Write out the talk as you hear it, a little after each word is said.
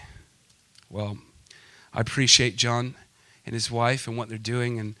Well, I appreciate John and his wife and what they're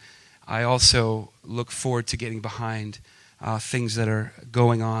doing, and I also look forward to getting behind things that are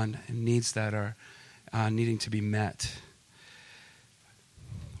going on and needs that are needing to be met.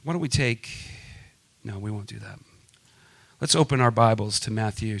 Why don't we no, we won't do that. Let's open our Bibles to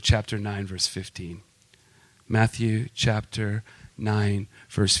Matthew chapter 9, verse 15. Matthew chapter 9,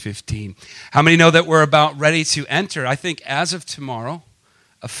 verse 15. How many know that we're about ready to enter, I think as of tomorrow,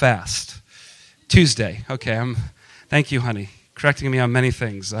 a fast? Tuesday. Okay, thank you, honey, correcting me on many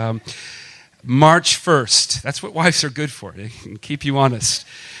things. March 1st. That's what wives are good for. They can keep you honest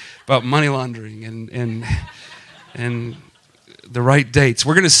about money laundering and the right dates.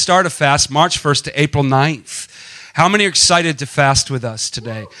 We're going to start a fast March 1st to April 9th. How many are excited to fast with us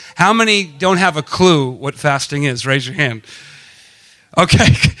today? How many don't have a clue what fasting is? Raise your hand.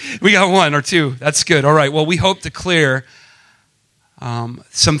 Okay, we got one or two. That's good. All right, well, we hope to clear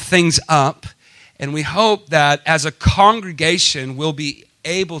some things up, and we hope that as a congregation we'll be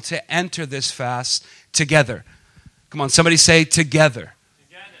able to enter this fast together. Come on, somebody say together.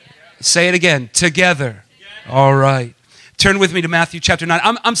 Say it again, together. All right. Turn with me to Matthew chapter 9.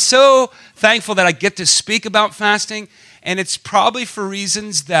 I'm so thankful that I get to speak about fasting, and it's probably for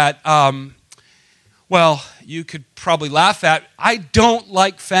reasons that, you could probably laugh at. I don't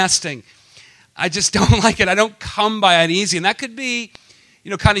like fasting. I just don't like it. I don't come by it easy, and that could be,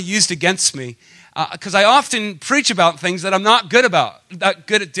 kind of used against me because I often preach about things that I'm not good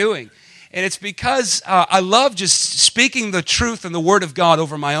at doing. And it's because I love just speaking the truth and the Word of God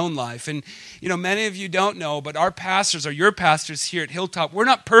over my own life. And, many of you don't know, but our pastors or your pastors here at Hilltop, we're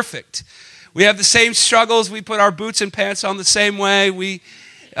not perfect. We have the same struggles. We put our boots and pants on the same way. We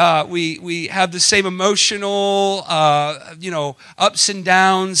have the same emotional, ups and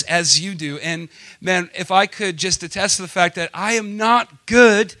downs as you do. And, man, if I could just attest to the fact that I am not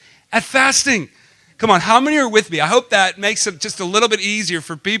good at fasting. Come on, how many are with me? I hope that makes it just a little bit easier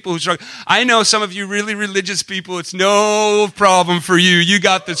for people who struggle. I know some of you really religious people, it's no problem for you. You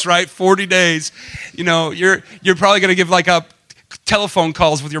got this, right? 40 days. You're probably going to give like a telephone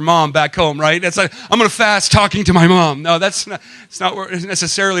calls with your mom back home, right? That's like, I'm going to fast talking to my mom. No, it's not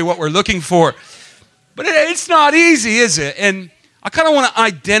necessarily what we're looking for. But it's not easy, is it? And I kind of want to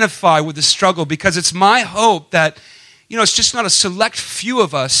identify with the struggle because it's my hope that, it's just not a select few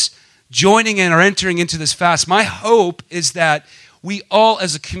of us joining in or entering into this fast. My hope is that we all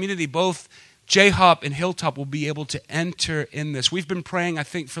as a community, both J-Hop and Hilltop, will be able to enter in this. We've been praying, I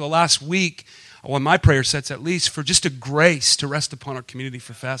think, for the last week, on my prayer sets at least, for just a grace to rest upon our community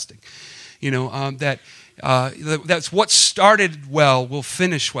for fasting. That's what started well will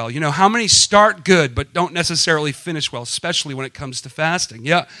finish well. How many start good but don't necessarily finish well, especially when it comes to fasting?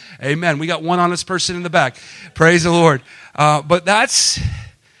 Yeah, amen. We got one honest person in the back. Praise the Lord. But that's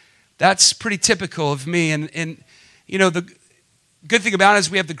pretty typical of me. And the good thing about it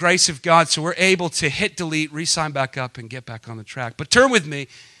is we have the grace of God, so we're able to hit delete, re-sign back up, and get back on the track. But turn with me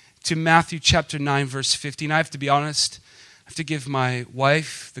to Matthew chapter 9, verse 15. I have to be honest. I have to give my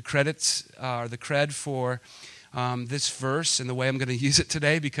wife the cred for this verse and the way I'm going to use it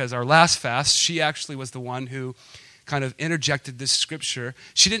today, because our last fast, she actually was the one who kind of interjected this scripture.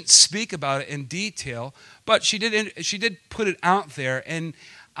 She didn't speak about it in detail, but she did put it out there. And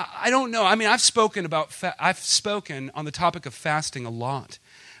I don't know. I mean, I've spoken on the topic of fasting a lot,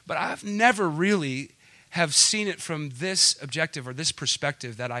 but I've never really have seen it from this objective or this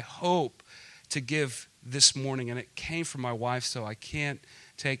perspective that I hope to give this morning. And it came from my wife, so I can't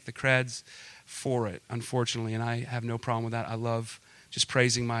take the creds for it, unfortunately. And I have no problem with that. I love just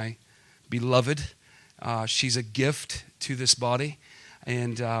praising my beloved. She's a gift to this body,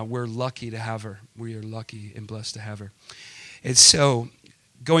 and we're lucky to have her. We are lucky and blessed to have her. And so,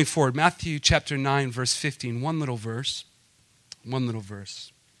 going forward, Matthew chapter 9, verse 15, one little verse.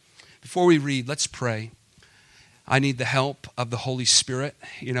 Before we read, let's pray. I need the help of the Holy Spirit.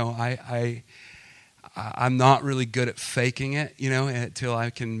 I'm not really good at faking it, until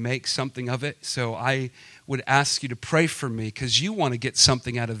I can make something of it. So I would ask you to pray for me, because you want to get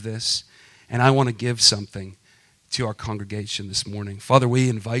something out of this, and I want to give something to our congregation this morning. Father, we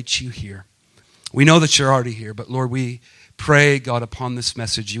invite you here. We know that you're already here, but Lord, we pray, God, upon this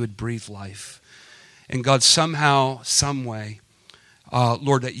message, you would breathe life. And God, somehow, some way,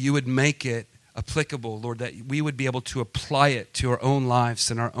 Lord, that you would make it applicable, Lord, that we would be able to apply it to our own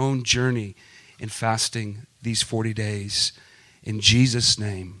lives and our own journey in fasting these 40 days. In Jesus'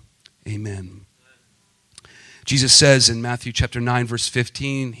 name, amen. Jesus says in Matthew chapter 9, verse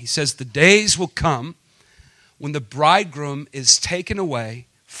 15, he says, the days will come when the bridegroom is taken away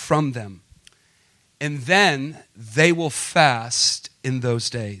from them, and then they will fast in those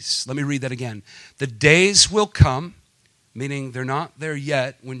days. Let me read that again. The days will come, meaning they're not there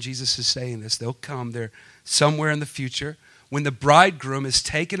yet when Jesus is saying this. They'll come. They're somewhere in the future when the bridegroom is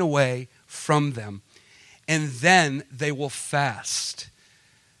taken away from them, and then they will fast.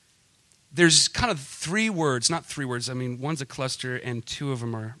 There's kind of not three words. I mean, one's a cluster and two of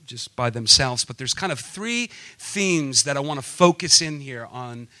them are just by themselves, but there's kind of three themes that I want to focus in here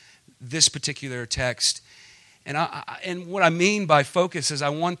on this particular text. And what I mean by focus is I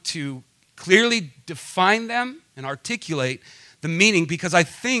want to clearly define them and articulate the meaning, because I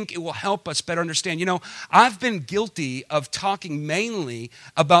think it will help us better understand. You know, I've been guilty of talking mainly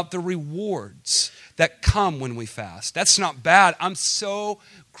about the rewards that come when we fast. That's not bad. I'm so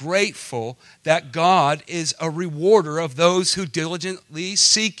grateful that God is a rewarder of those who diligently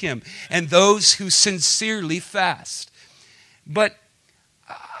seek Him and those who sincerely fast. But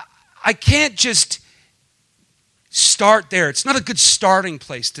I can't just start there. It's not a good starting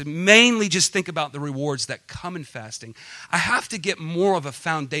place to mainly just think about the rewards that come in fasting. I have to get more of a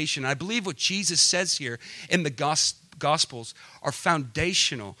foundation. I believe what Jesus says here in the Gospels are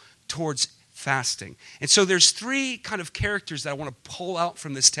foundational towards fasting. And so there's three kind of characters that I want to pull out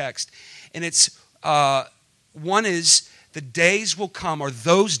from this text. And it's one is the days will come, or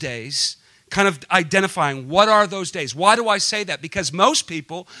those days, kind of identifying what are those days. Why do I say that? Because most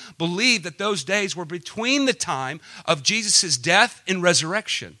people believe that those days were between the time of Jesus' death and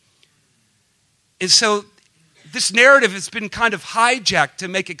resurrection. And so this narrative has been kind of hijacked to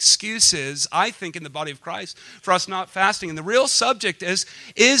make excuses, I think, in the body of Christ for us not fasting. And the real subject is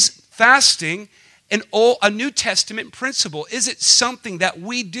fasting a New Testament principle? Is it something that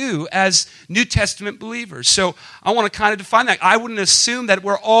we do as New Testament believers? So I want to kind of define that. I wouldn't assume that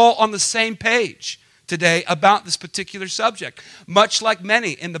we're all on the same page today about this particular subject, much like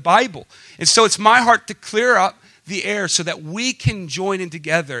many in the Bible. And so it's my heart to clear up the air so that we can join in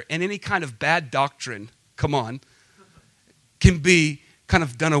together, and any kind of bad doctrine, can be kind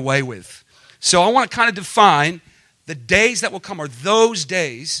of done away with. So I want to kind of define the days that will come, or those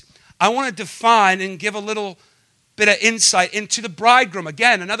days. I want to define and give a little bit of insight into the bridegroom.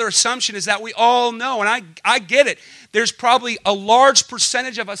 Again, another assumption is that we all know, and I get it. There's probably a large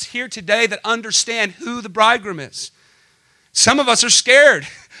percentage of us here today that understand who the bridegroom is. Some of us are scared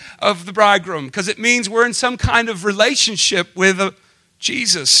of the bridegroom because it means we're in some kind of relationship with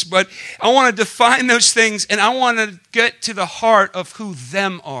Jesus. But I want to define those things, and I want to get to the heart of who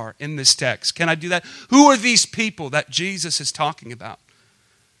them are in this text. Can I do that? Who are these people that Jesus is talking about?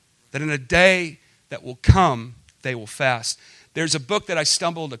 That in a day that will come, they will fast. There's a book that I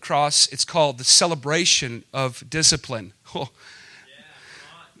stumbled across. It's called The Celebration of Discipline. Oh,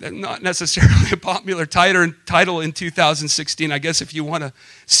 not necessarily a popular title in 2016, I guess, if you want to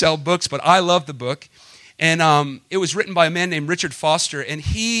sell books, but I love the book. And it was written by a man named Richard Foster, and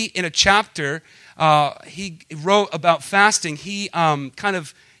he, in a chapter, he wrote about fasting. He kind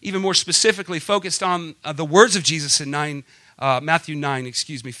of even more specifically focused on the words of Jesus in Matthew 9,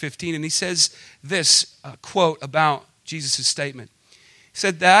 15, and he says this quote about Jesus' statement. He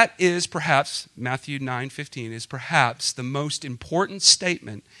said, that is perhaps, Matthew 9:15, is perhaps the most important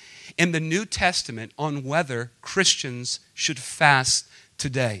statement in the New Testament on whether Christians should fast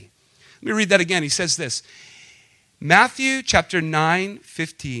today. Let me read that again. He says this, Matthew chapter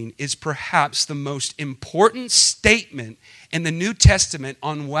 9:15 is perhaps the most important statement in the New Testament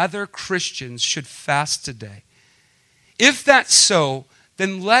on whether Christians should fast today. If that's so,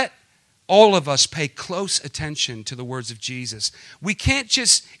 then let all of us pay close attention to the words of Jesus. We can't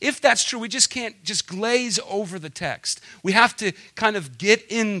just, if that's true, we just can't just glaze over the text. We have to kind of get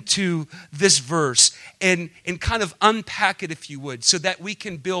into this verse and kind of unpack it, if you would, so that we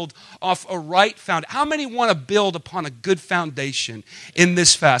can build off a right foundation. How many want to build upon a good foundation in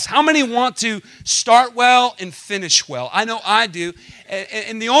this fast? How many want to start well and finish well? I know I do.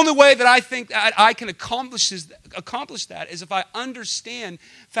 And the only way that I think that I can accomplish that is if I understand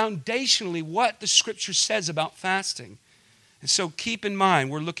foundationally what the Scripture says about fasting. And so keep in mind,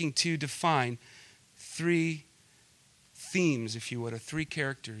 we're looking to define three themes, if you would, or three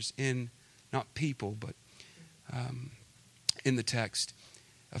characters in, not people, but in the text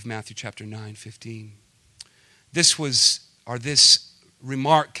of Matthew chapter 9:15. This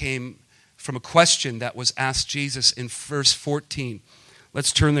remark came from a question that was asked Jesus in verse 14.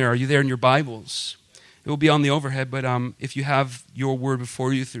 Let's turn there. Are you there in your Bibles? It will be on the overhead, but if you have your word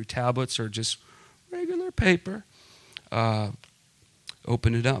before you through tablets or just regular paper,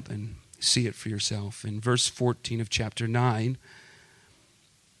 open it up and see it for yourself. In verse 14 of chapter 9,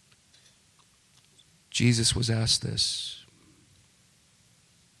 Jesus was asked this.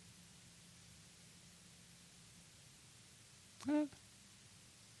 Hold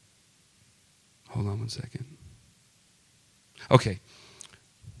on one second. Okay.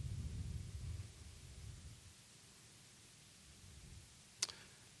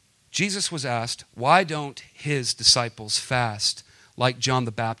 Jesus was asked, why don't his disciples fast like John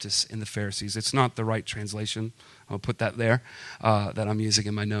the Baptist and the Pharisees? It's not the right translation. I'll put that there that I'm using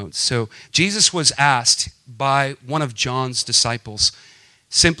in my notes. So Jesus was asked by one of John's disciples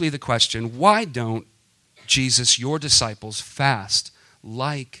simply the question, why don't Jesus, your disciples, fast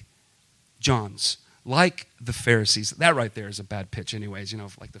like John's, like the Pharisees? That right there is a bad pitch anyways,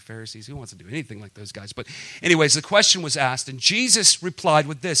 like the Pharisees. Who wants to do anything like those guys? But anyways, the question was asked, and Jesus replied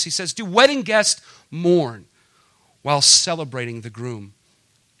with this. He says, do wedding guests mourn while celebrating the groom?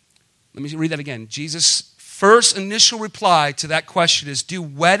 Let me read that again. Jesus' first initial reply to that question is, do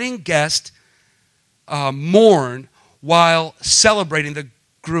wedding guests mourn while celebrating the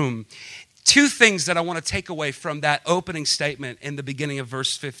groom? Two things that I want to take away from that opening statement in the beginning of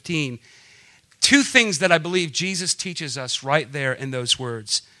verse 15. Two things that I believe Jesus teaches us right there in those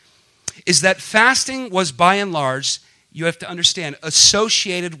words is that fasting was by and large, you have to understand,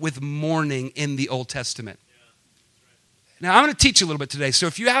 associated with mourning in the Old Testament. Now, I'm going to teach you a little bit today, so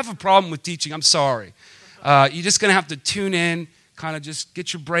if you have a problem with teaching, I'm sorry. You're just going to have to tune in, kind of just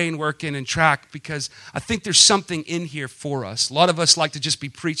get your brain working and track, because I think there's something in here for us. A lot of us like to just be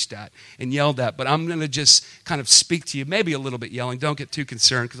preached at and yelled at, but I'm going to just kind of speak to you, maybe a little bit yelling. Don't get too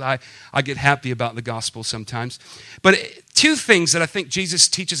concerned, because I get happy about the gospel sometimes. But two things that I think Jesus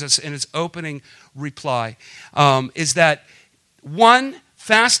teaches us in his opening reply is that, one,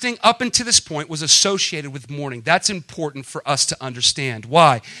 fasting up until this point was associated with mourning. That's important for us to understand.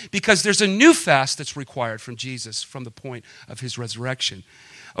 Why? Because there's a new fast that's required from Jesus from the point of his resurrection.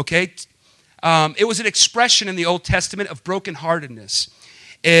 Okay? It was an expression in the Old Testament of brokenheartedness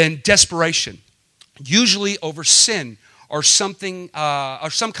and desperation, usually over sin or something, or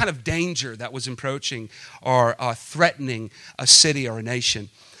some kind of danger that was approaching or threatening a city or a nation.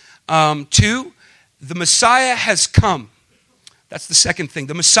 Two, the Messiah has come. That's the second thing.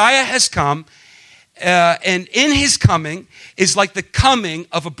 The Messiah has come, and in his coming is like the coming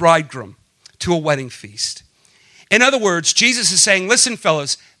of a bridegroom to a wedding feast. In other words, Jesus is saying, listen,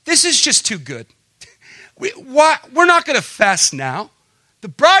 fellas, this is just too good. We're not going to fast now. The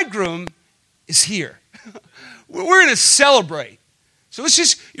bridegroom is here. We're going to celebrate. So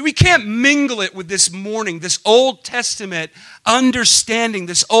we can't mingle it with this mourning, this Old Testament understanding,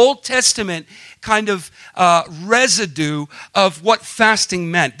 this Old Testament kind of residue of what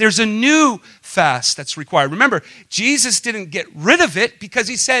fasting meant. There's a new fast that's required. Remember, Jesus didn't get rid of it because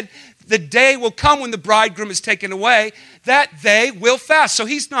he said the day will come when the bridegroom is taken away, that they will fast. So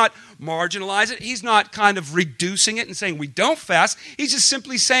he's not marginalizing it. He's not kind of reducing it and saying we don't fast. He's just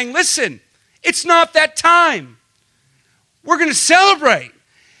simply saying, listen, it's not that time. We're going to celebrate,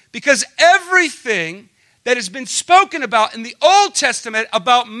 because everything that has been spoken about in the Old Testament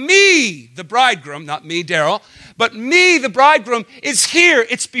about me, the bridegroom, not me, Daryl, but me, the bridegroom, is here.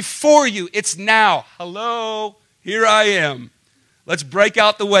 It's before you. It's now. Hello, here I am. Let's break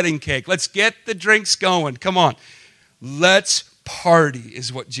out the wedding cake. Let's get the drinks going. Come on. Let's party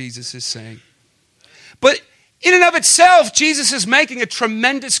is what Jesus is saying. But in and of itself, Jesus is making a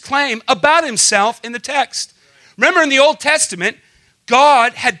tremendous claim about himself in the text. Remember, in the Old Testament,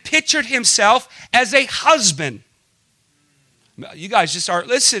 God had pictured himself as a husband. You guys just aren't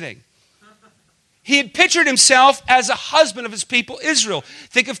listening. He had pictured himself as a husband of his people Israel.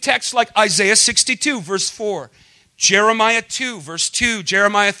 Think of texts like Isaiah 62, verse 4, Jeremiah 2, verse 2,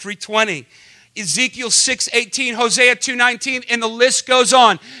 Jeremiah 3:20, Ezekiel 6:18, Hosea 2:19, and the list goes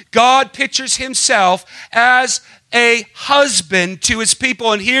on. God pictures himself as a husband to his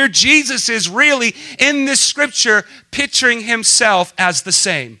people. And here Jesus is really, in this scripture, picturing himself as the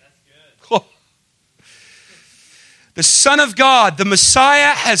same. Oh. The Son of God, the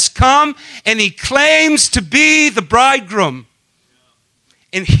Messiah, has come, and he claims to be the bridegroom.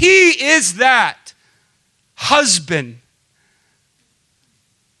 And he is that husband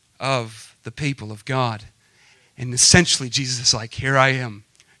of the people of God. And essentially, Jesus is like, here I am.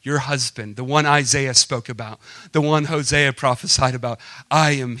 Your husband, the one Isaiah spoke about, the one Hosea prophesied about.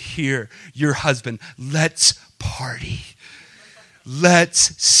 I am here, your husband. Let's party.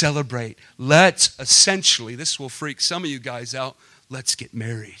 Let's celebrate. Let's essentially, this will freak some of you guys out, let's get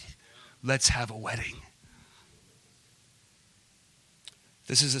married. Let's have a wedding.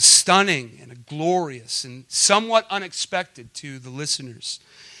 This is a stunning and a glorious and somewhat unexpected to the listeners.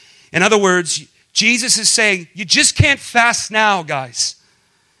 In other words, Jesus is saying, you just can't fast now, guys.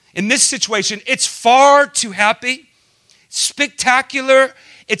 In this situation, it's far too happy, spectacular,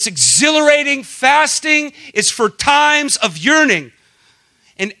 It's exhilarating. Fasting is for times of yearning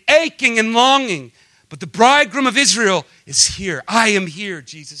and aching and longing. But the bridegroom of Israel is here. I am here,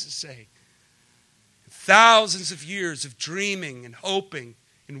 Jesus is saying. Thousands of years of dreaming and hoping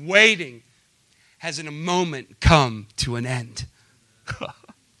and waiting has in a moment come to an end.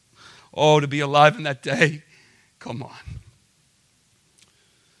 Oh, to be alive in that day. Come on.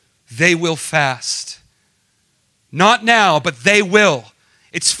 They will fast. Not now, but they will.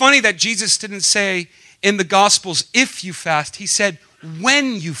 It's funny that Jesus didn't say in the Gospels, if you fast. He said,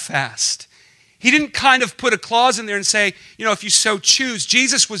 when you fast. He didn't kind of put a clause in there and say, if you so choose.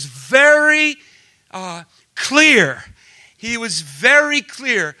 Jesus was very clear. He was very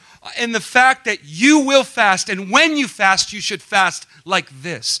clear in the fact that you will fast, and when you fast, you should fast like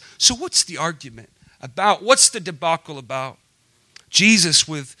this. So what's the argument about? What's the debacle about? Jesus,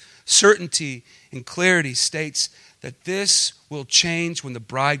 with certainty and clarity, states that this will change when the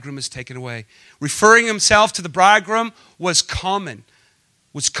bridegroom is taken away. Referring himself to the bridegroom was common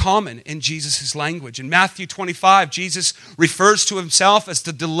in Jesus' language. In Matthew 25, Jesus refers to himself as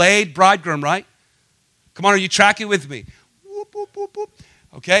the delayed bridegroom, right? Come on, are you tracking with me? Whoop, whoop, whoop, whoop.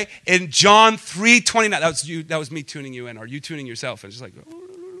 Okay? In John 3:29, that was me tuning you in. Are you tuning yourself? And just like,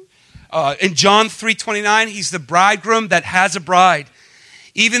 in John 3:29, he's the bridegroom that has a bride.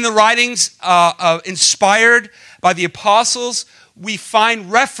 Even the writings inspired by the apostles, we find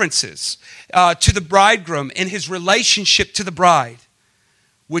references to the bridegroom in his relationship to the bride,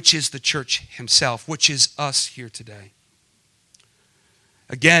 which is the church himself, which is us here today.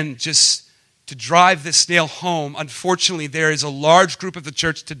 Again, just to drive this nail home, unfortunately, there is a large group of the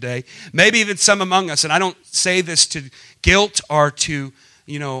church today, maybe even some among us, and I don't say this to guilt or to,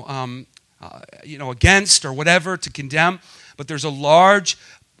 against or whatever, to condemn, but there's a large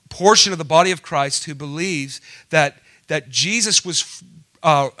portion of the body of Christ who believes that Jesus was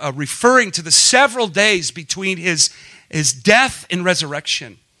referring to the several days between his death and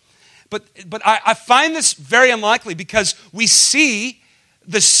resurrection. But I find this very unlikely because we see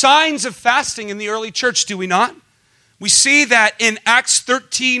the signs of fasting in the early church, do we not? We see that in Acts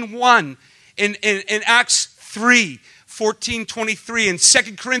 13:1, in Acts 3:14-23, in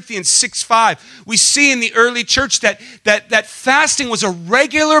 2 Corinthians 6:5. We see in the early church that fasting was a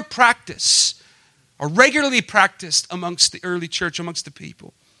regular practice, or regularly practiced amongst the early church, amongst the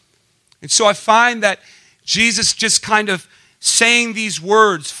people. And so I find that Jesus just kind of saying these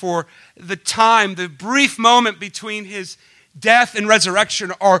words for the time, the brief moment between his death and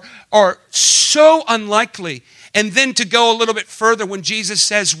resurrection are so unlikely. And then to go a little bit further, when Jesus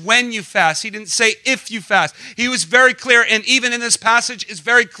says, when you fast, he didn't say if you fast. He was very clear, and even in this passage is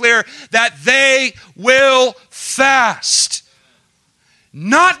very clear that they will fast.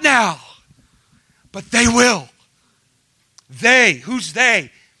 Not now, but they will. They, who's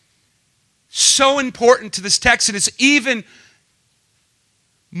they? So important to this text, and it's even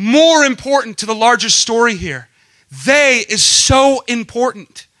more important to the larger story here. They is so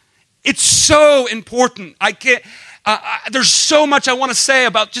important. It's so important. I can't, there's so much I want to say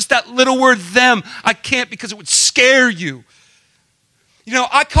about just that little word them. I can't because it would scare you.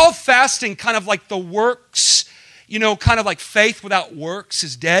 I call fasting kind of like the works, kind of like faith without works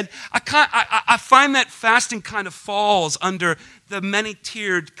is dead. I find that fasting kind of falls under the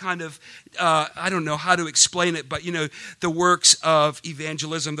many-tiered kind of, I don't know how to explain it, but the works of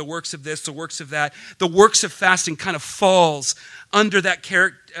evangelism, the works of this, the works of that. The works of fasting kind of falls under that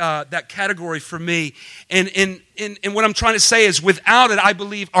category for me. And what I'm trying to say is without it, I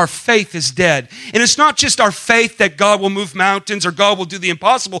believe our faith is dead. And it's not just our faith that God will move mountains or God will do the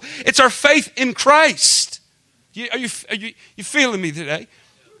impossible. It's our faith in Christ. Are you feeling me today?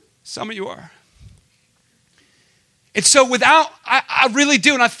 Some of you are. And so I really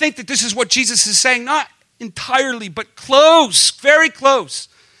do, and I think that this is what Jesus is saying, not entirely, but close, very close,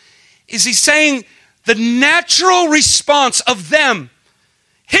 is he's saying the natural response of them,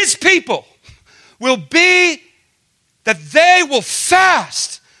 his people, will be that they will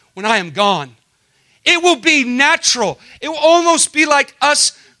fast when I am gone. It will be natural. It will almost be like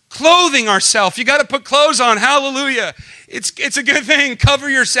us clothing ourselves. You got to put clothes on. Hallelujah. It's a good thing. Cover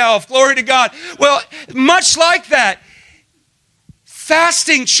yourself. Glory to God. Well, much like that,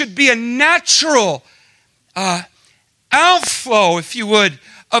 fasting should be a natural outflow, if you would,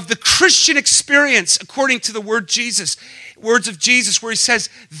 of the Christian experience according to the words of Jesus, where he says,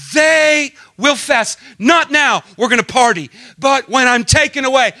 they will fast. Not now, we're going to party, but when I'm taken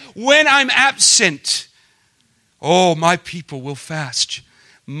away, when I'm absent, oh, my people will fast.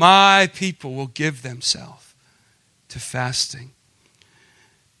 My people will give themselves to fasting.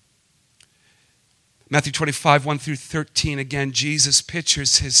 Matthew 25, 1 through 13, again, Jesus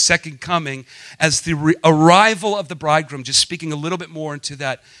pictures his second coming as the arrival of the bridegroom, just speaking a little bit more into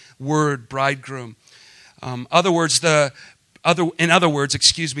that word, bridegroom. In other words, the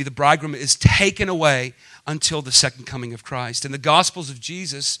bridegroom is taken away until the second coming of Christ. In the Gospels,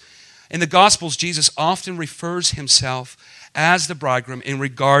 Jesus often refers himself as the bridegroom in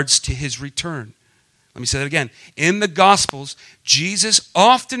regards to his return. Let me say that again. In the Gospels, Jesus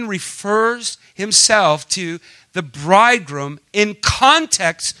often refers himself to the bridegroom in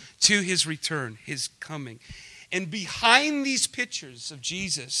context to his return, his coming. And behind these pictures of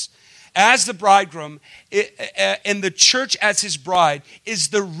Jesus as the bridegroom and the church as his bride is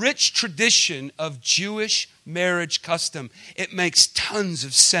the rich tradition of Jewish marriage custom. It makes tons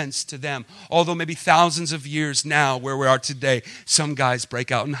of sense to them. Although maybe thousands of years now where we are today, some guys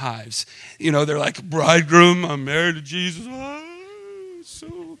break out in hives. You know, they're like, bridegroom, I'm married to Jesus.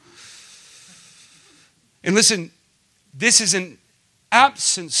 And listen, this is an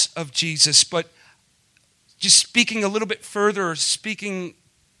absence of Jesus, but just speaking a little bit further, speaking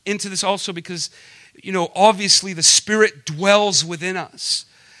into this also because, obviously the Spirit dwells within us.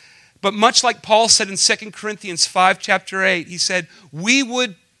 But much like Paul said in 2 Corinthians 5, chapter 8, he said, we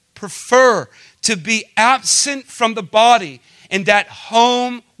would prefer to be absent from the body and at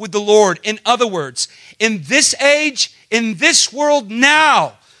home with the Lord. In other words, in this age, in this world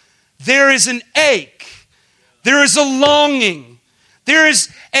now, there is an ache. There is a longing. There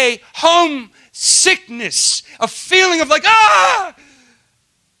is a homesickness, a feeling of like,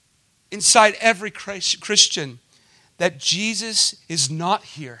 inside every Christian, that Jesus is not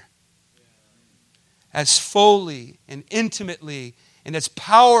here as fully and intimately and as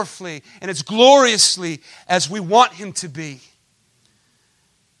powerfully and as gloriously as we want him to be.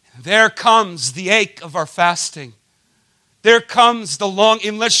 There comes the ache of our fasting. There comes the longing,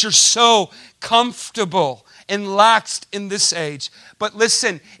 unless you're so comfortable and laxed in this age. But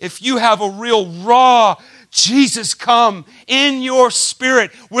listen, if you have a real raw Jesus come in your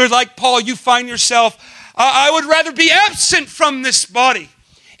spirit, where like Paul, you find yourself, I would rather be absent from this body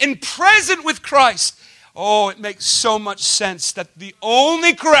and present with Christ. Oh, it makes so much sense that the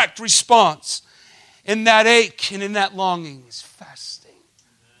only correct response in that ache and in that longing is fasting.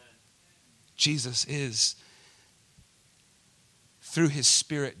 Jesus is, through his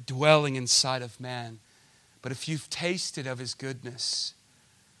Spirit, dwelling inside of man. But if you've tasted of his goodness,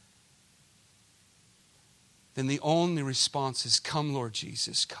 then the only response is, come, Lord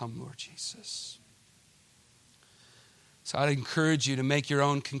Jesus, come, Lord Jesus. So I'd encourage you to make your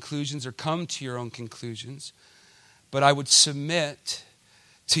own conclusions or come to your own conclusions. But I would submit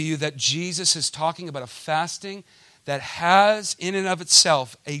to you that Jesus is talking about a fasting that has in and of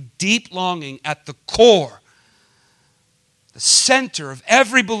itself a deep longing at the core, the center of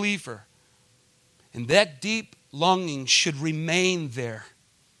every believer. And that deep longing should remain there.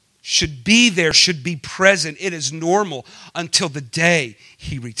 Should be there, should be present. It is normal until the day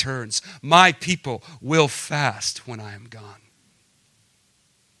he returns. My people will fast when I am gone.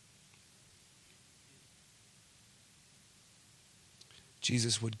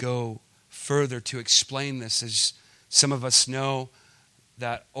 Jesus would go further to explain this, as some of us know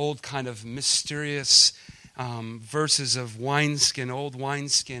that old kind of mysterious verses of wineskin, old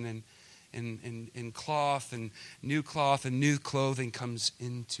wineskin, and cloth and new clothing comes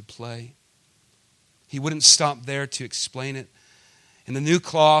into play. He wouldn't stop there to explain it. And the new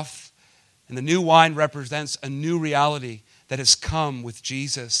cloth and the new wine represents a new reality that has come with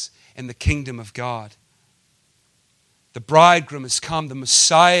Jesus and the kingdom of God. The bridegroom has come. The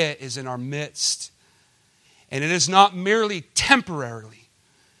Messiah is in our midst. And it is not merely temporary,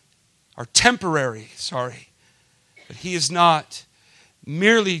 but he is not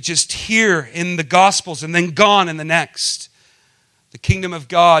merely just here in the Gospels and then gone in the next. The kingdom of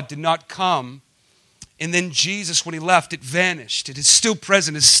God did not come, and then Jesus, when he left, it vanished. It is still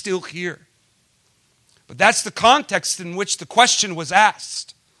present, it is still here. But that's the context in which the question was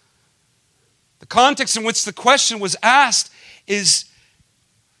asked. The context in which the question was asked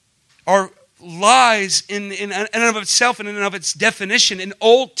lies in and of itself and in and of its definition, an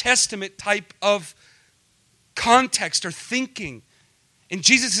Old Testament type of context or thinking. And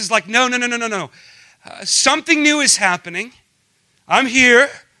Jesus is like, no. Something new is happening. I'm here.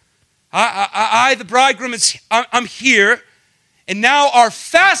 I the bridegroom, I'm here. And now our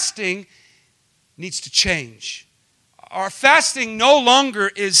fasting needs to change. Our fasting no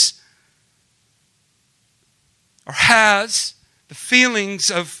longer is or has the feelings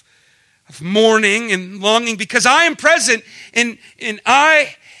of mourning and longing, because I am present and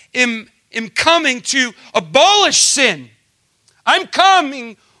I am coming to abolish sin. I'm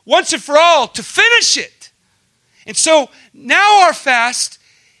coming once and for all to finish it. And so now our fast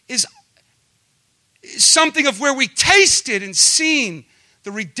is something of where we tasted and seen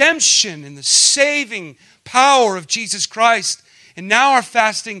the redemption and the saving power of Jesus Christ. And now our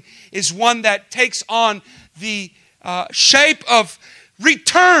fasting is one that takes on the shape of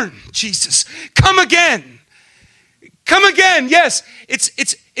return, Jesus. Come again. Come again. Yes,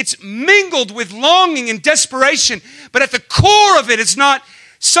 it's mingled with longing and desperation, but at the core of it, it's not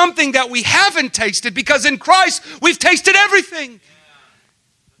something that we haven't tasted, because in Christ we've tasted everything.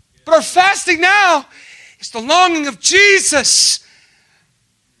 But our fasting now is the longing of Jesus.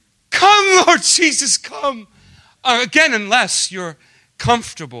 Come, Lord Jesus, come. Again, unless you're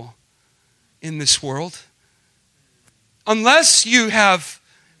comfortable in this world, unless you have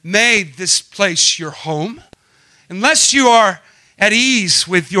made this place your home, unless you are at ease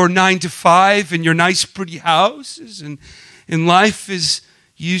with your 9 to 5 and your nice pretty houses and life is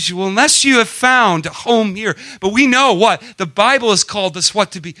usual, unless you have found a home here. But we know what? The Bible has called us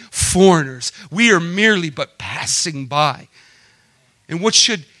what? To be foreigners. We are merely but passing by. And what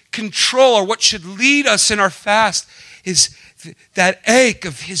should control, or what should lead us in our fast, is that ache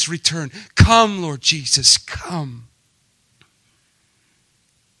of his return. Come, Lord Jesus, come.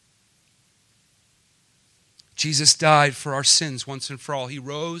 Jesus died for our sins once and for all. He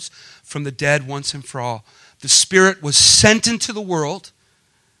rose from the dead once and for all. The Spirit was sent into the world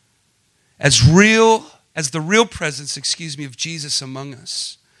as the real presence, of Jesus among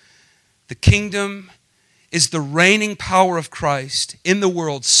us. The kingdom is the reigning power of Christ in the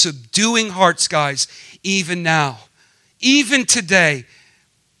world, subduing hearts, guys, even now. Even today,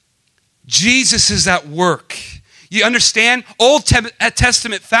 Jesus is at work. You understand? Old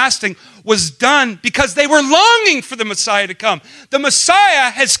Testament fasting was done because they were longing for the Messiah to come. The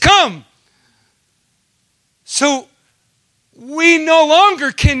Messiah has come. So we no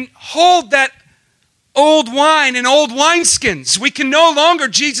longer can hold that old wine in old wineskins. We can no longer,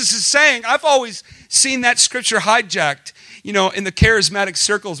 Jesus is saying, I've always seen that scripture hijacked, in the charismatic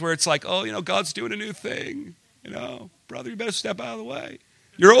circles where it's like, God's doing a new thing. Brother, you better step out of the way.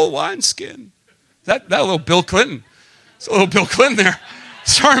 Your old wineskin. That little Bill Clinton. It's a little Bill Clinton there.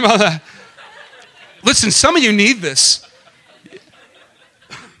 Sorry about that. Listen, some of you need this.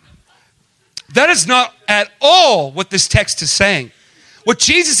 That is not at all what this text is saying. What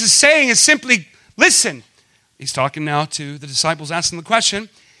Jesus is saying is simply, listen. He's talking now to the disciples asking the question.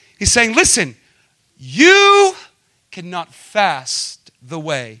 He's saying, listen, you cannot fast the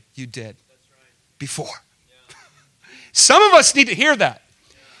way you did before. Some of us need to hear that.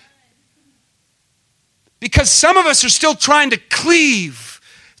 Because some of us are still trying to cleave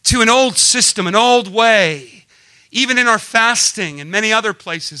to an old system, an old way. Even in our fasting and many other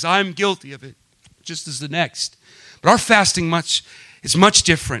places, I'm guilty of it, just as the next. But our fasting is much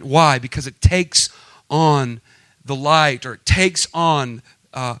different. Why? Because it takes on the light, or it takes on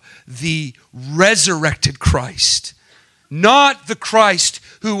the resurrected Christ. Not the Christ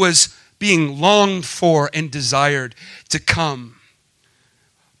who was being longed for and desired to come,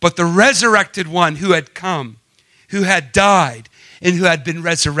 but the resurrected one who had come, who had died, and who had been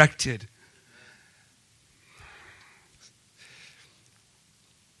resurrected.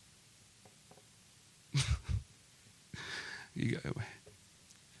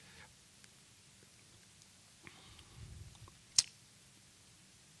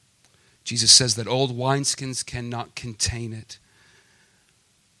 Jesus says that old wineskins cannot contain it.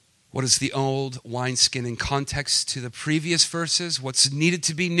 What is the old wineskin in context to the previous verses? What's needed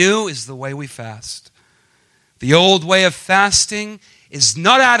to be new is the way we fast. The old way of fasting is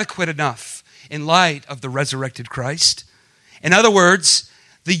not adequate enough in light of the resurrected Christ. In other words,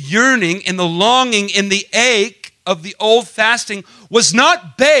 the yearning and the longing and the ache of the old fasting was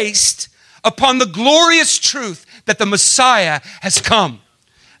not based upon the glorious truth that the Messiah has come.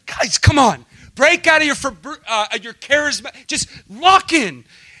 Guys, come on. Break out of your charisma. Just lock in.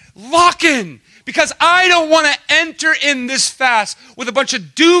 Lock in. Because I don't want to enter in this fast with a bunch of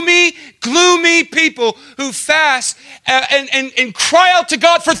doomy, gloomy people who fast and cry out to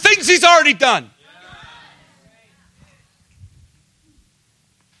God for things He's already done.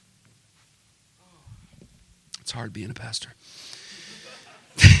 It's hard being a pastor.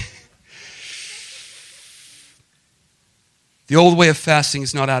 The old way of fasting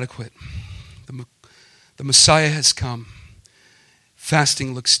is not adequate. The Messiah has come.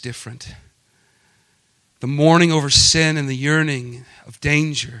 Fasting looks different. The mourning over sin and the yearning of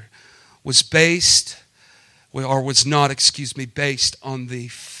danger was based on the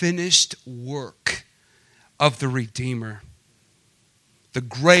finished work of the Redeemer. The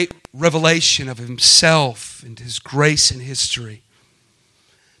great revelation of Himself and His grace in history.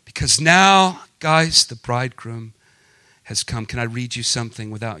 Because now, guys, the bridegroom has come. Can I read you something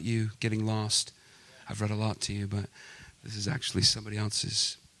without you getting lost? I've read a lot to you, but this is actually somebody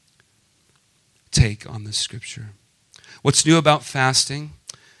else's take on this scripture. What's new about fasting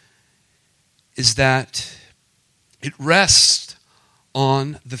is that it rests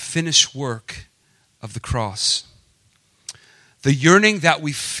on the finished work of the cross. The yearning that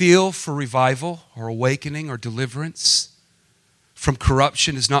we feel for revival or awakening or deliverance from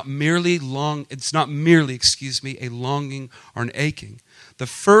corruption is not merely a longing or an aching. The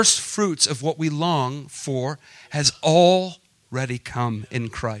first fruits of what we long for has already come in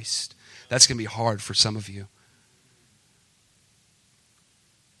Christ. That's going to be hard for some of you.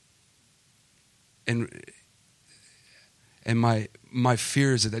 And my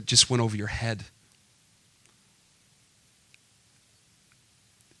fear is that just went over your head.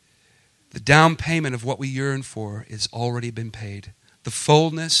 The down payment of what we yearn for has already been paid. The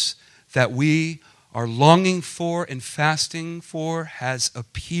fullness that we are longing for and fasting for has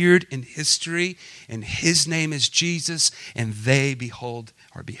appeared in history, and his name is Jesus, and they beheld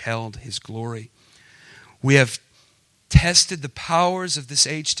his glory. We have tested the powers of this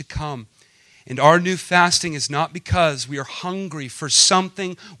age to come, and our new fasting is not because we are hungry for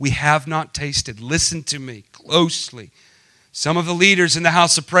something we have not tasted. Listen to me closely. Some of the leaders in the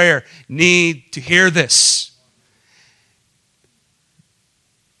house of prayer need to hear this.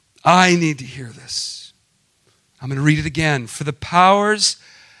 I need to hear this. I'm going to read it again. For the powers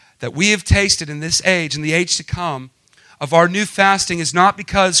that we have tasted in this age and the age to come of our new fasting is not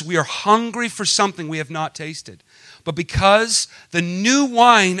because we are hungry for something we have not tasted, but because the new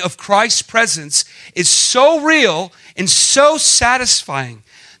wine of Christ's presence is so real and so satisfying.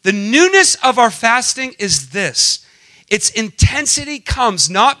 The newness of our fasting is this. Its intensity comes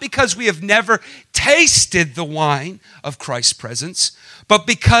not because we have never tasted the wine of Christ's presence, but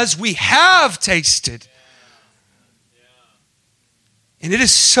because we have tasted. And it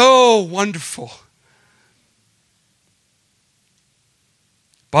is so wonderful.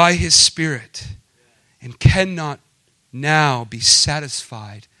 By his Spirit, and cannot now be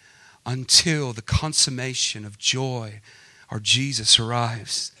satisfied until the consummation of joy, our Jesus,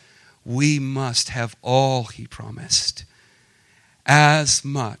 arrives. We must have all he promised, as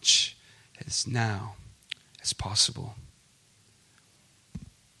much as now as possible.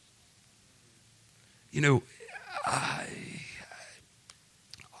 You know,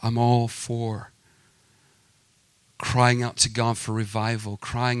 I'm all for crying out to God for revival,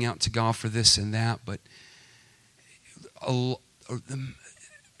 crying out to God for this and that, but the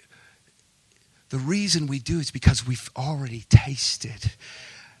reason we do is because we've already tasted.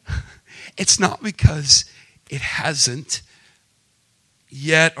 It's not because it hasn't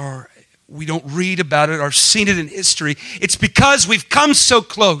yet, or we don't read about it or seen it in history. It's because we've come so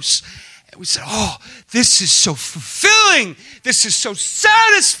close. And we said, oh, this is so fulfilling. This is so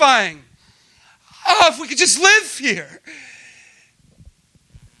satisfying. Oh, if we could just live here.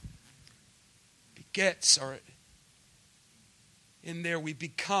 Begets, or in there we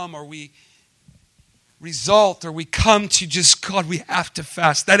become, or we result, or we come to just, God, we have to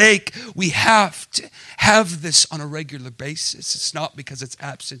fast. That ache, we have to have this on a regular basis. It's not because it's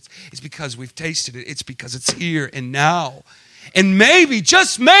absent. It's because we've tasted it. It's because it's here and now. And maybe,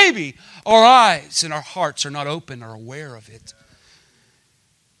 just maybe, our eyes and our hearts are not open or aware of it.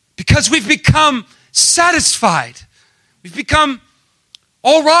 Because we've become satisfied. We've become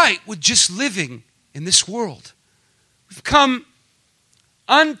all right with just living in this world. We've become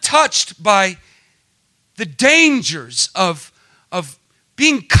untouched by the dangers of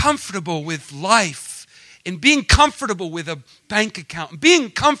being comfortable with life and being comfortable with a bank account and being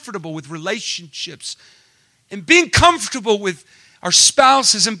comfortable with relationships and being comfortable with our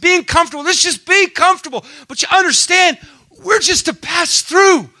spouses and being comfortable. Let's just be comfortable. But you understand, we're just to pass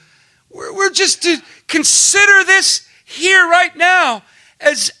through. We're just to consider this here right now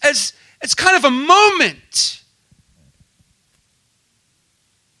as kind of a moment.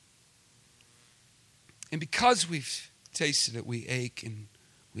 And because we've tasted it, we ache and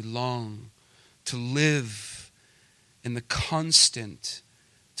we long to live in the constant,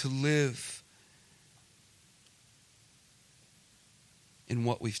 to live in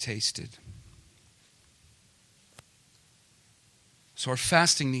what we've tasted. So our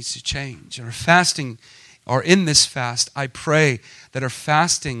fasting needs to change. And our fasting, or in this fast, I pray that our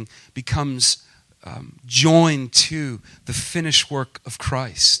fasting becomes joined to the finished work of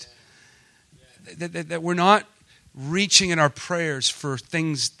Christ. That we're not reaching in our prayers for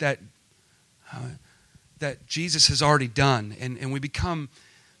things that Jesus has already done. And we become,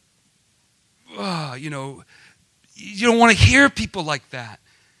 you don't want to hear people like that.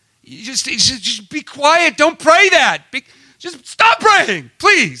 You just be quiet. Don't pray that. Just stop praying,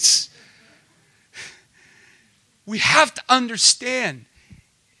 please. We have to understand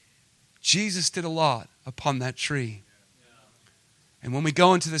Jesus did a lot upon that tree. And when we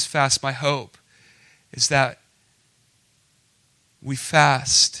go into this fast, my hope is that we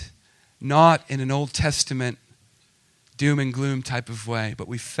fast not in an Old Testament doom and gloom type of way, but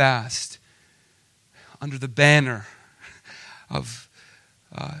we fast under the banner of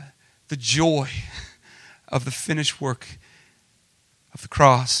the joy of the finished work of the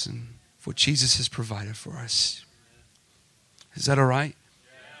cross and what Jesus has provided for us. Is that all right?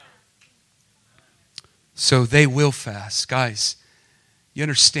 So they will fast. Guys, you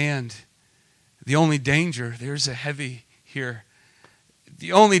understand the only danger, there's a heavy here.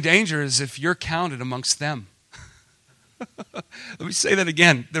 The only danger is if you're counted amongst them. Let me say that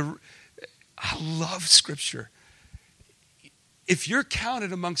again. I love Scripture. If you're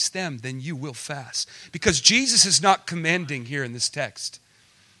counted amongst them, then you will fast. Because Jesus is not commanding here in this text.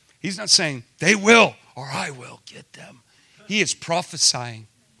 He's not saying, they will or I will get them. He is prophesying.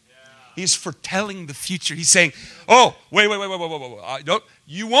 He is foretelling the future. He's saying, oh, wait.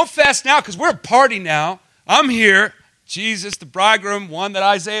 You won't fast now because we're a party now. I'm here. Jesus, the bridegroom, one that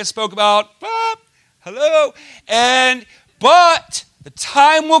Isaiah spoke about. Hello. But the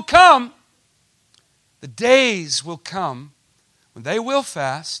time will come, the days will come when they will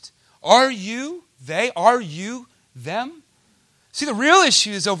fast. Are you they? Are you them? See, the real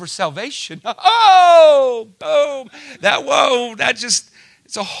issue is over salvation. Oh, boom.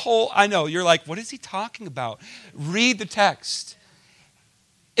 It's a whole, I know, you're like, what is he talking about? Read the text.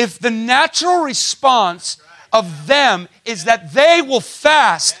 If the natural response of them is that they will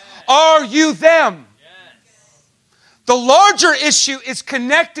fast, are you them? The larger issue is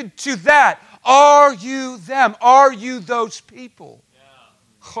connected to that. Are you them? Are you those people?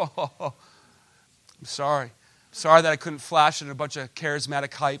 Oh, I'm sorry. I'm sorry that I couldn't flash in a bunch of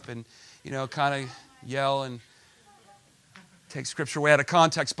charismatic hype and, kind of yell and take Scripture way out of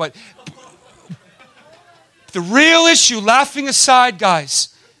context. But the real issue, laughing aside,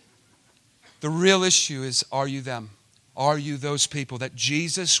 guys, the real issue is, are you them? Are you those people that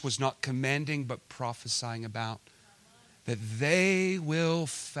Jesus was not commanding but prophesying about? That they will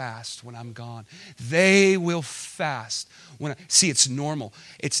fast when I'm gone. They will fast when see, it's normal.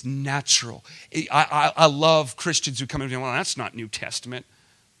 It's natural. I love Christians who come in and say, well, that's not New Testament.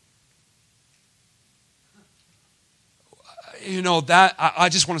 I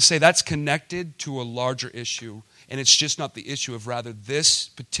just want to say that's connected to a larger issue. And it's just not the issue of rather this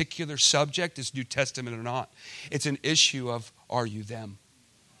particular subject is New Testament or not. It's an issue of, are you them?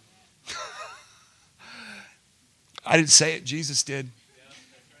 I didn't say it. Jesus did.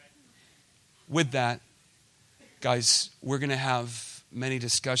 With that, guys, we're going to have many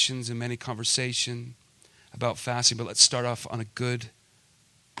discussions and many conversation about fasting. But let's start off on a good,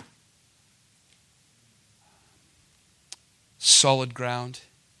 solid ground.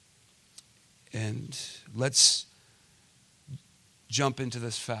 And let's jump into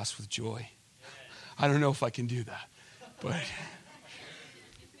this fast with joy. I don't know if I can do that. But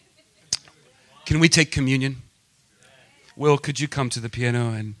can we take communion? Will, could you come to the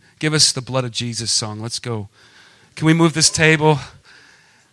piano and give us the Blood of Jesus song? Let's go. Can we move this table?